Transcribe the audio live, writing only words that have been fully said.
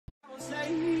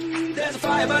There's a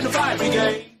fire, but no fire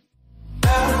brigade.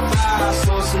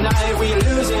 So tonight we are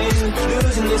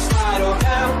losing this fight.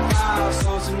 Oh,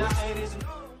 so tonight is no.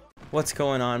 What's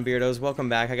going on, Beardos? Welcome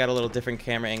back. I got a little different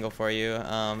camera angle for you.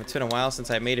 It's been a while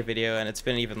since I made a video, and it's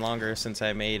been even longer since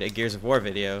I made a Gears of War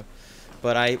video.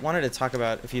 But I wanted to talk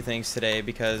about a few things today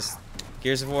because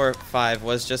Gears of War 5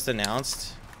 was just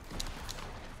announced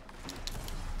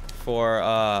for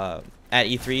at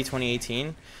E3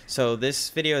 2018. So this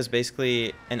video is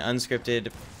basically an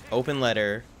unscripted open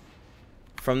letter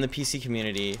from the PC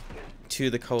community to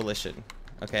the coalition.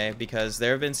 Okay, because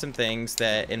there have been some things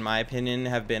that, in my opinion,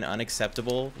 have been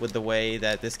unacceptable with the way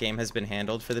that this game has been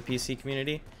handled for the PC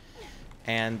community.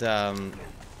 And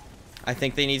I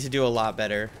think they need to do a lot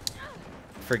better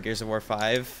for Gears of War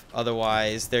 5.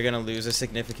 Otherwise, they're going to lose a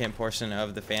significant portion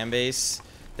of the fan base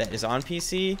that is on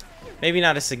PC. Maybe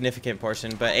not a significant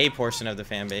portion, but a portion of the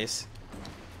fan base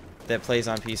that plays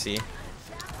on PC.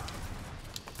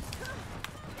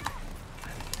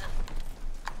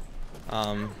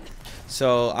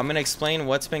 So I'm going to explain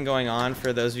what's been going on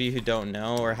for those of you who don't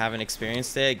know or haven't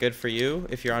experienced it. Good for you.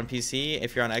 If you're on PC,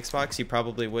 if you're on Xbox, you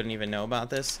probably wouldn't even know about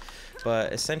this.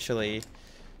 But essentially,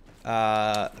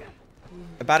 about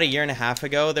a year and a half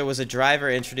ago, there was a driver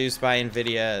introduced by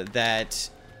NVIDIA that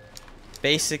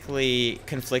basically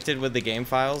conflicted with the game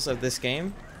files of this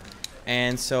game.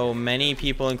 And so many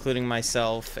people, including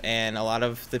myself and a lot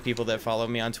of the people that follow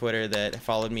me on Twitter that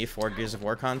followed me for Gears of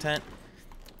War content,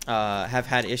 have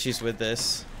had issues with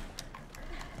this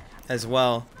as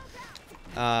well.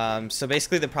 So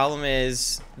basically the problem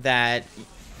is that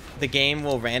the game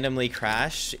will randomly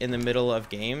crash in the middle of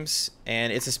games,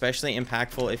 and it's especially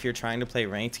impactful if you're trying to play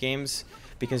ranked games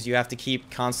because you have to keep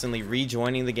constantly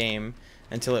rejoining the game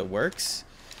until it works.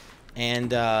 And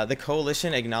the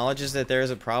coalition acknowledges that there is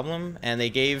a problem, and they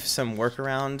gave some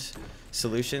workaround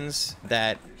solutions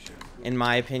that, in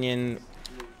my opinion,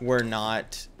 were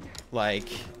not like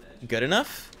good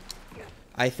enough.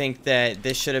 I think that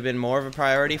this should have been more of a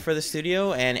priority for the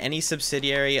studio, and any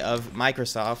subsidiary of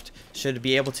Microsoft should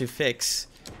be able to fix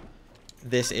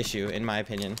this issue, in my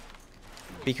opinion,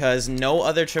 because no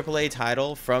other AAA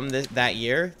title from that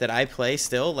year that I play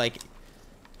still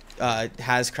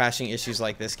has crashing issues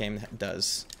like this game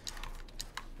does,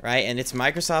 right? And it's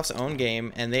Microsoft's own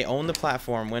game, and they own the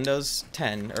platform Windows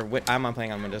 10, or I'm not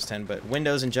playing on Windows 10, but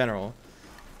Windows in general.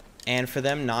 And for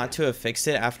them not to have fixed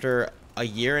it after a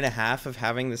year and a half of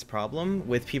having this problem,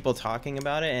 with people talking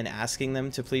about it and asking them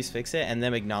to please fix it, and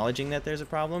them acknowledging that there's a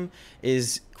problem,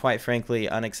 is quite frankly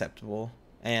unacceptable.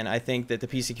 And I think that the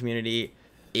PC community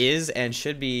is, and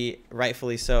should be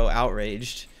rightfully so,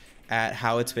 outraged at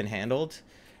how it's been handled.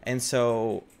 And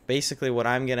so basically what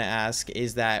I'm going to ask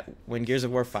is that when Gears of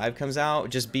War 5 comes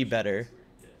out, just be better.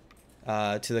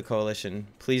 To the coalition,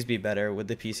 please be better with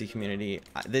the PC community.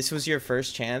 This was your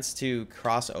first chance to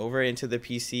cross over into the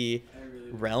PC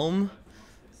realm,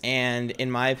 and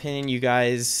in my opinion, you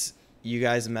guys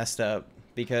messed up,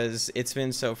 because it's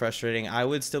been so frustrating. I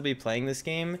would still be playing this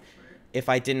game if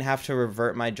I didn't have to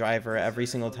revert my driver every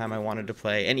single time I wanted to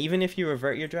play. And even if you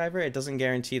revert your driver, it doesn't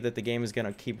guarantee that the game is going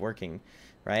to keep working,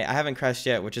 right? I haven't crashed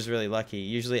yet, which is really lucky.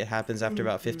 Usually it happens after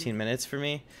about 15 minutes for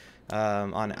me.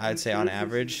 I'd say on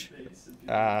average.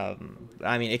 I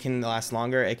mean, it can last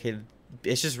longer.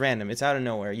 It's just random. It's out of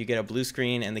nowhere. You get a blue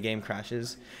screen and the game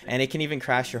crashes, and it can even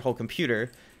crash your whole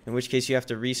computer, in which case you have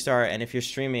to restart. And if you're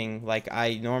streaming like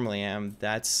I normally am,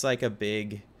 that's like a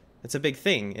big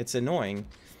thing. It's annoying.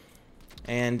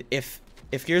 And if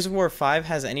Gears of War 5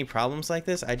 has any problems like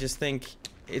this, I just think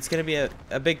it's going to be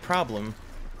a big problem.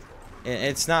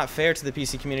 It's not fair to the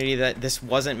PC community that this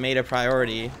wasn't made a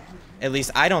priority. At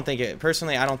least I don't think it,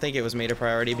 personally, I don't think it was made a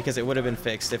priority, because it would have been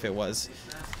fixed if it was.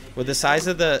 With the size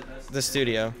of the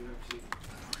studio,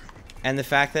 and the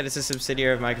fact that it's a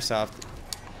subsidiary of Microsoft,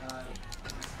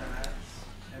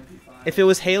 if it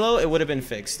was Halo, it would have been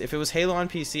fixed. If it was Halo on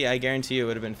PC, I guarantee you it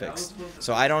would have been fixed.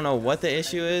 So I don't know what the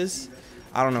issue is.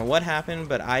 I don't know what happened,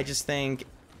 but I just think,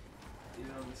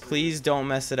 please don't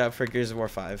mess it up for Gears of War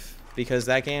 5. Because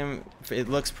that game, it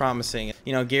looks promising.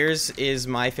 You know, Gears is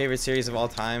my favorite series of all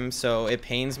time, so it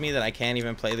pains me that I can't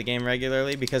even play the game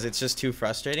regularly because it's just too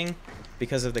frustrating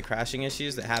because of the crashing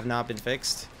issues that have not been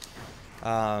fixed.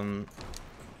 And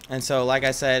so, like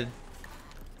I said,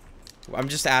 I'm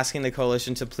just asking the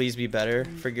coalition to please be better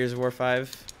for Gears of War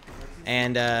 5.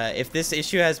 And if this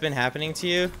issue has been happening to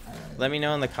you, let me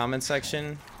know in the comments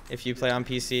section if you play on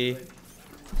PC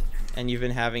and you've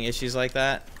been having issues like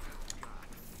that.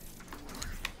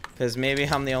 Because maybe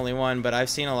I'm the only one, but I've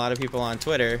seen a lot of people on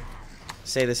Twitter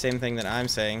say the same thing that I'm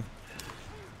saying.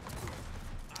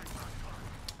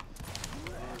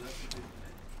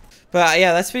 But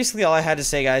yeah, that's basically all I had to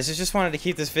say, guys. I just wanted to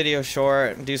keep this video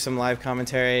short, do some live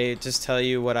commentary, just tell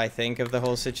you what I think of the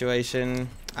whole situation.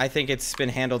 I think it's been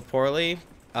handled poorly.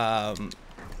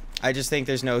 I just think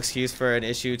there's no excuse for an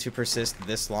issue to persist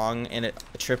this long in a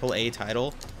AAA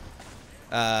title.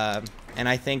 And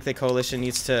I think the coalition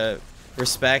needs to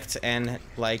respect and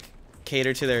like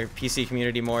cater to their PC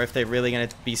community more if they're really going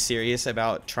to be serious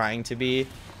about trying to be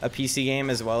a PC game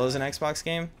as well as an Xbox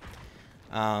game.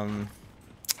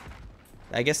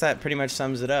 I guess that pretty much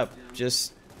sums it up.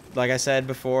 Just like I said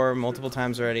before multiple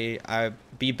times already,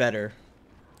 be better.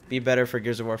 Be better for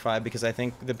Gears of War 5 because I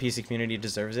think the PC community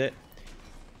deserves it.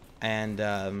 And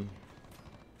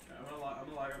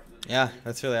yeah,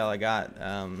 that's really all I got.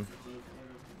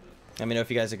 Let me know if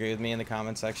you guys agree with me in the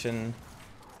comment section,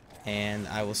 and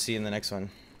I will see you in the next one.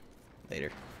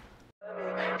 Later.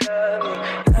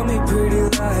 Tell me pretty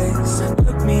lies,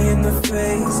 look me in the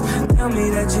face. Tell me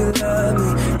that you love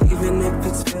me, even if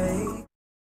it's fake.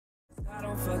 I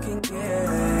don't fucking care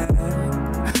at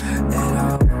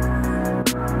all.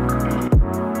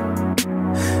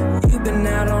 You've been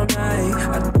out all night,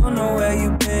 I don't know where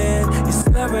you've been. You're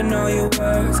slurring all your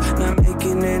words, not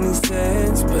making any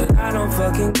sense, but I don't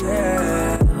fucking care.